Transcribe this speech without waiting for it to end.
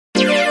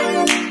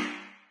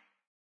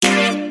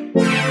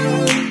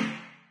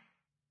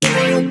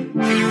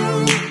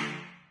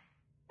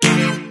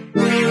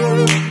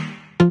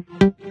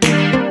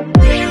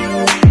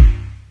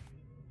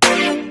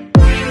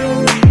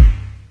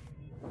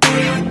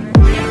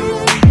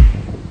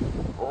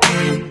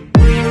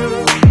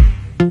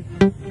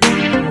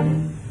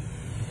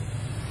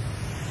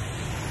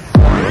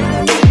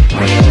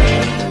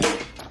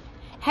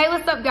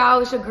y'all,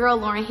 it's your girl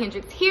Llauryn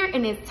Hendricks here,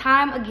 and it's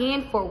time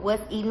again for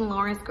What's Eating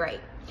Llauryn's Grape.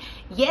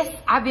 Yes,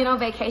 I've been on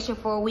vacation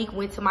for a week,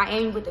 went to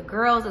Miami with the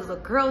girls. It was a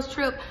girls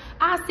trip.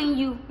 I'll send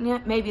you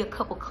maybe a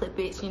couple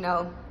clippets, you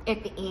know,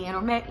 at the end,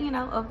 or you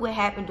know, of what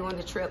happened during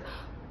the trip.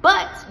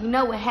 But you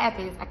know what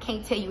happens, I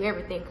can't tell you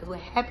everything, because what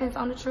happens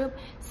on the trip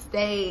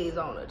stays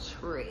on the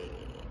trip.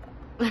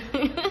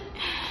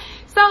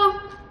 So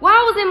while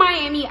I was in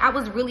Miami, I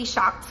was really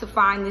shocked to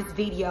find this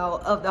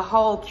video of the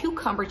whole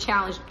cucumber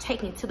challenge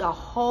taken to the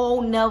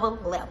whole nother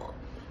level.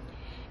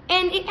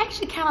 And it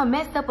actually kind of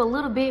messed up a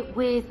little bit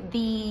with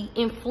the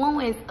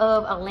influence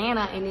of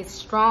Atlanta and its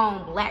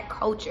strong Black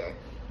culture.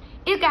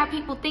 It got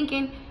people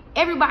thinking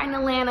everybody in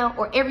Atlanta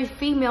or every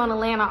female in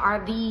Atlanta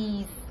are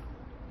these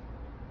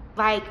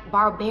like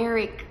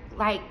barbaric,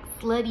 like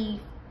slutty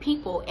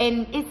people.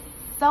 And it's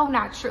so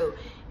not true.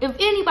 If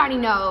anybody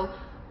know,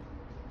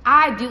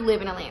 I do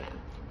live in Atlanta.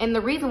 And the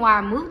reason why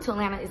I moved to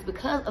Atlanta is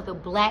because of the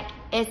Black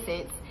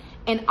essence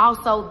and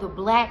also the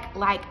Black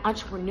like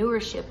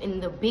entrepreneurship and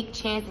the big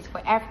chances for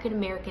African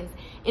Americans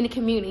in the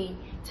community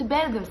to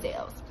better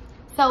themselves.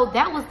 So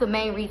that was the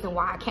main reason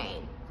why I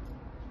came.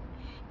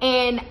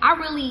 And I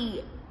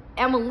really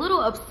am a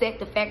little upset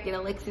the fact that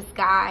Alexis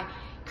Sky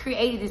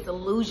created this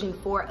illusion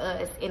for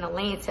us in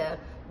Atlanta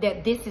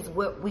that this is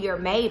what we are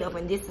made of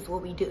and this is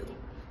what we do.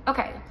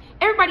 Okay,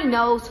 everybody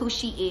knows who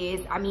she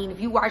is. I mean,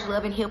 if you watch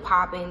Love and Hip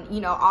Hop and, you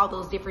know, all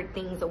those different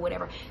things or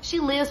whatever, she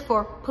lives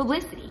for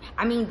publicity.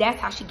 I mean, that's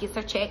how she gets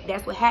her check.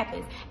 That's what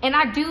happens. And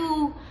I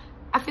feel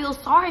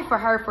sorry for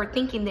her for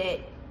thinking that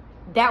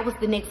that was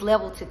the next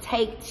level to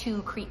take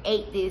to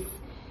create this,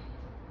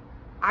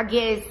 I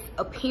guess,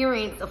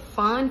 appearance of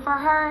fun for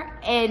her.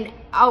 And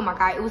oh my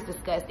God, it was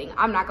disgusting.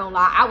 I'm not gonna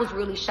lie. I was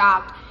really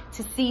shocked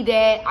to see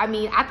that. I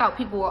mean, I thought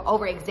people were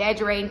over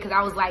exaggerating because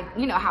I was like,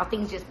 you know how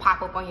things just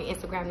pop up on your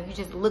Instagram and you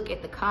just look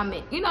at the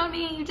comment, you know what I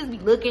mean? You just be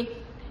looking.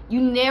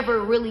 You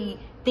never really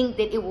think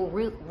that it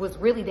was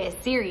really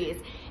that serious.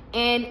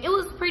 And it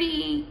was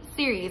pretty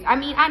serious. I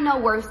mean, I know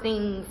worse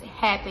things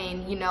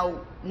happen, you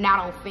know, not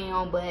on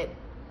film, but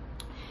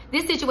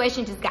this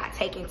situation just got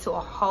taken to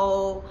a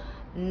whole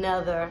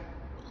nother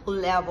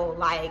level,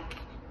 like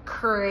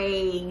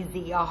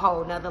crazy, a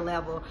whole nother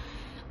level.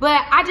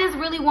 But I just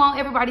really want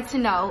everybody to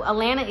know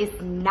Atlanta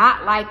is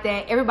not like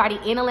that. Everybody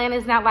in Atlanta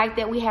is not like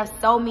that. We have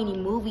so many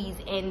movies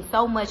and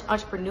so much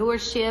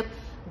entrepreneurship,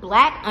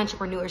 Black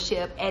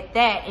entrepreneurship at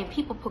that, and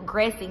people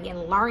progressing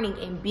and learning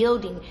and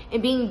building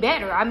and being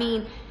better. I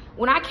mean,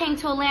 when I came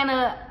to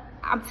Atlanta,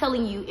 I'm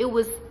telling you, it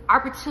was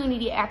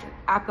opportunity after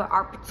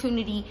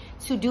opportunity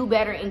to do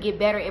better and get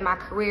better in my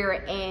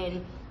career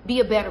and be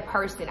a better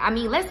person. I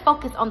mean, let's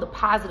focus on the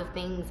positive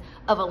things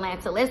of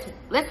Atlanta. Let's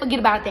forget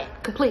about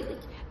that completely.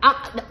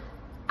 I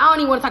don't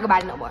even want to talk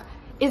about it no more.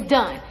 It's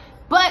done.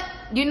 But,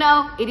 you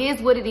know, it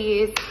is what it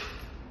is.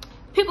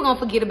 People gonna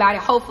forget about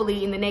it,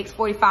 hopefully, in the next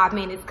 45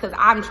 minutes, because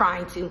I'm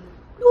trying to.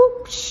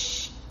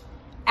 Whoosh,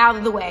 out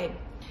of the way.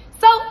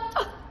 So,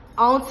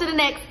 on to the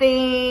next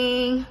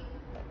thing.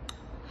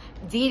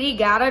 Diddy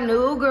got a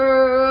new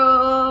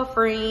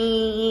girlfriend.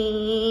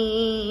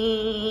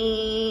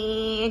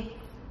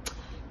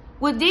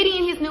 With Diddy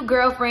and his new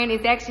girlfriend,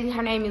 it's actually,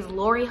 her name is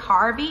Lori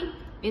Harvey.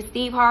 It's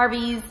Steve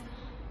Harvey's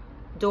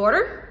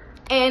daughter,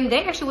 and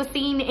they actually were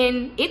seen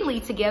in Italy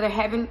together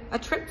having a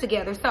trip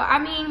together. So I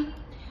mean,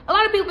 a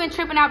lot of people been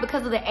tripping out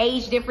because of the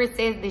age difference,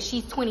 says that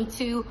she's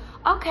 22.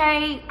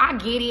 Okay, I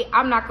get it.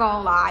 I'm not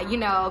gonna lie, you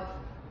know,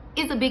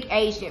 it's a big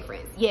age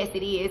difference. Yes,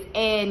 it is.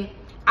 And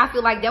I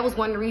feel like that was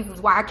one of the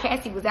reasons why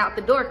Cassie was out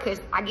the door,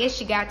 because I guess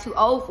she got too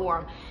old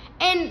for him.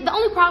 And the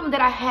only problem that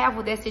I have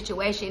with that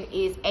situation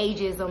is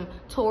ageism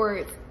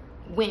towards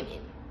women.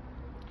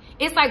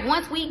 It's like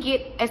once we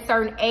get a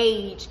certain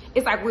age,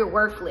 it's like we're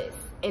worthless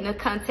in a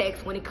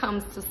context when it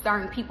comes to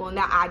certain people and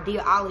that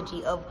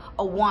ideology of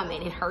a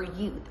woman in her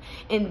youth.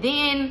 And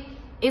then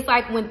it's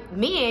like when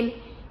men,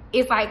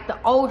 it's like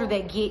the older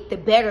they get, the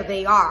better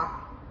they are.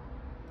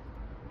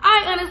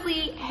 I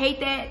honestly hate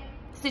that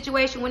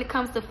situation when it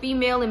comes to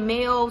female and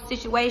male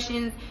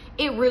situations.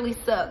 It really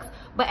sucks.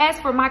 But as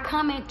for my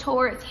comment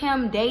towards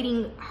him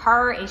dating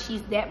her and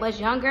she's that much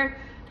younger,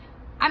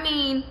 I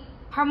mean,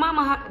 her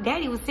mama, her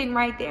daddy was sitting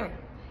right there.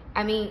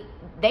 I mean,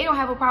 they don't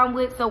have a problem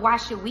with it, so why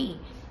should we?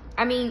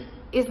 I mean,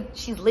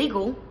 she's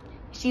legal.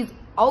 She's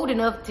old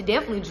enough to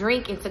definitely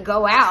drink and to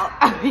go out.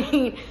 I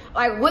mean,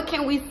 like, what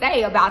can we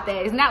say about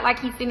that? It's not like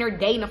he's sitting there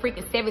dating a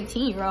freaking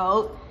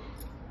 17-year-old.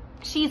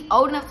 She's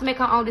old enough to make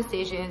her own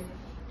decisions.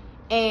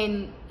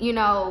 And, you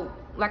know,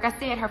 like I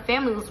said, her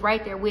family was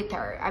right there with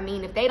her. I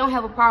mean, if they don't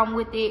have a problem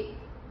with it,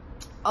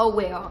 oh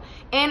well.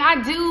 And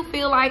I do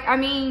feel like, I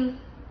mean,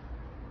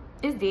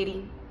 it's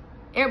Diddy.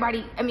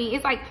 Everybody, I mean,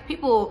 it's like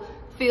people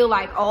feel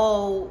like,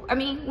 oh, I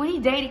mean, when he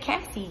dated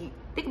Cassie,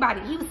 think about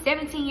it, he was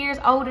 17 years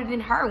older than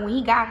her when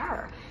he got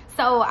her.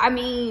 So, I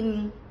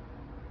mean,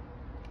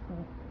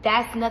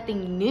 that's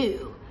nothing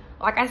new.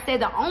 Like I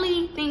said, the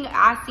only thing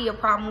I see a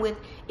problem with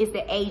is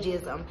the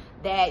ageism.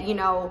 That, you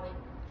know,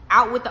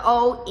 out with the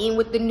old, in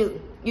with the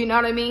new. You know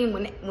what I mean?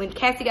 When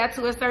Cassie got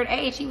to a certain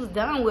age, he was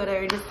done with her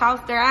and just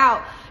tossed her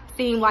out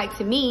seemed like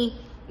to me,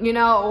 you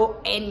know,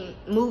 and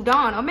moved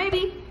on. Or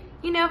maybe,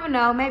 you never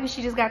know, maybe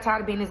she just got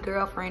tired of being his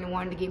girlfriend and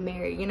wanted to get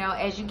married. You know,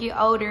 as you get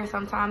older,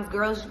 sometimes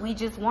girls, we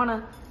just want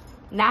to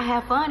not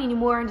have fun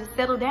anymore and just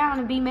settle down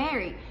and be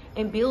married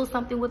and build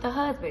something with a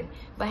husband.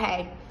 But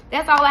hey,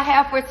 that's all I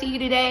have for you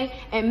today.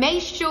 And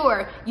make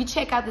sure you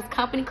check out this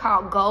company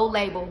called Gold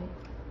Label.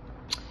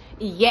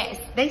 Yes,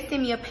 they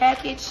sent me a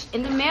package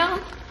in the mail.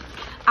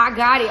 I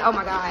got it. Oh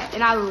my God.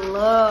 And I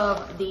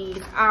love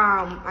these.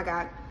 I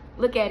got,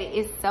 look at it.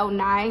 It's so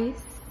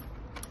nice.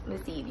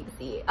 Let's see if you can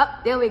see it. Oh,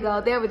 there we go.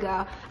 There we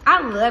go.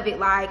 I love it.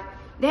 Like,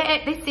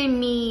 they sent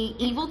me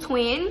Evil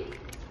Twin.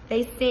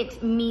 They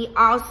sent me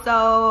also,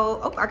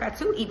 oh, I got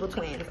 2 Evil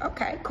Twins.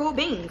 Okay, cool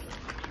beans.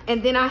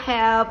 And then I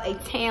have a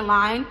tan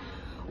line,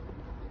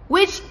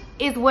 which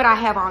is what I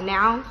have on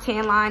now.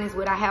 Tan line is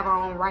what I have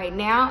on right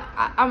now.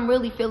 I'm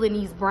really feeling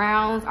these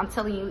browns. I'm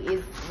telling you,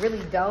 it's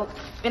really dope.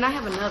 And I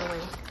have another one.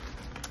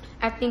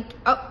 I think,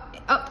 oh,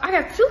 I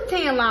got 2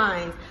 tan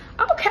lines.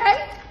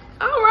 Okay,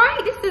 all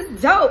right, this is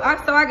dope.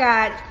 So I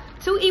got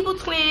 2 Evil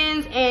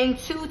Twins and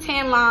 2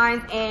 tan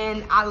lines,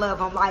 and I love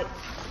them. Like,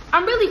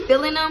 I'm really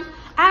feeling them.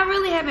 I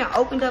really haven't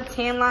opened up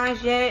tan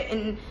lines yet,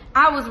 and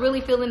I was really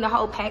feeling the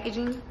whole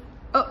packaging.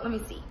 Oh, let me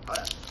see.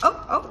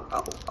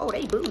 Oh,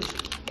 they bougie.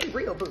 They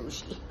real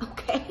bougie,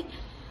 okay?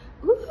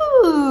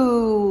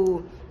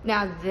 Ooh,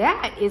 now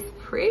that is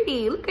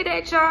pretty. Look at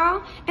that,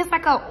 y'all. It's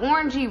like a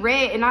orangey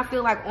red, and I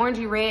feel like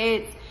orangey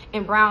reds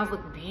and browns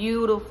look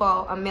beautiful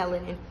on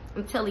melanin.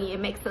 I'm telling you, it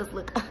makes us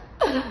look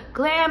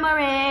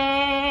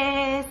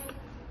glamorous.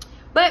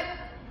 But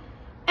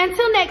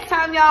until next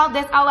time, y'all,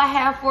 that's all I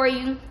have for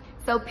you.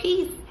 So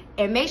peace,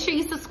 and make sure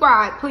you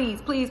subscribe, please,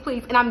 please,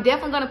 please. And I'm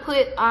definitely gonna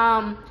put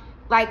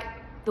like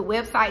the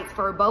websites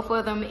for both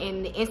of them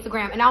in the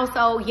Instagram. And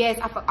also, yes,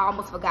 I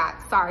almost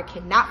forgot. Sorry,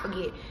 cannot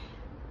forget.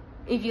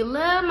 If you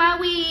love my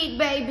wig,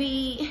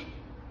 baby,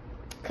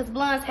 because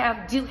blondes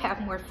do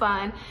have more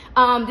fun.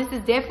 This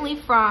is definitely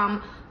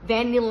from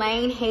Vanity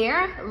Lane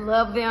Hair.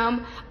 Love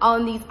them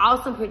on these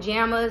awesome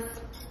pajamas.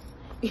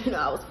 You know,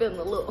 I was feeling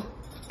a little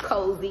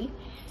cozy.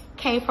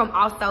 Came from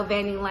also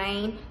Vanity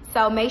Lane.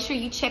 So make sure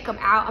you check them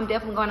out. I'm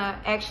definitely gonna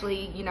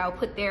actually, you know,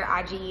 put their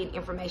IG and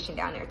information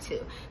down there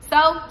too.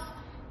 So,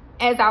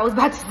 as I was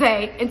about to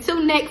say,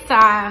 until next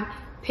time,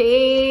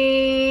 peace.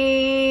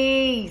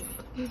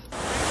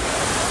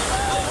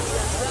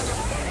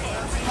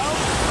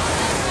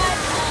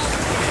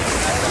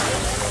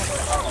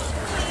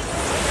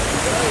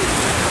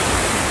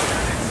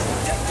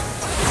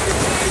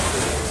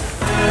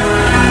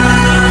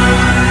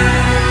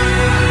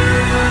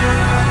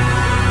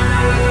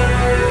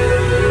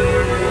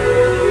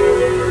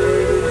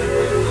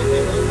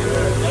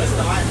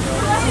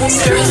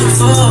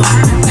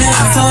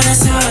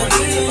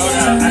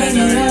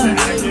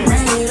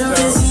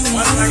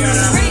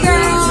 I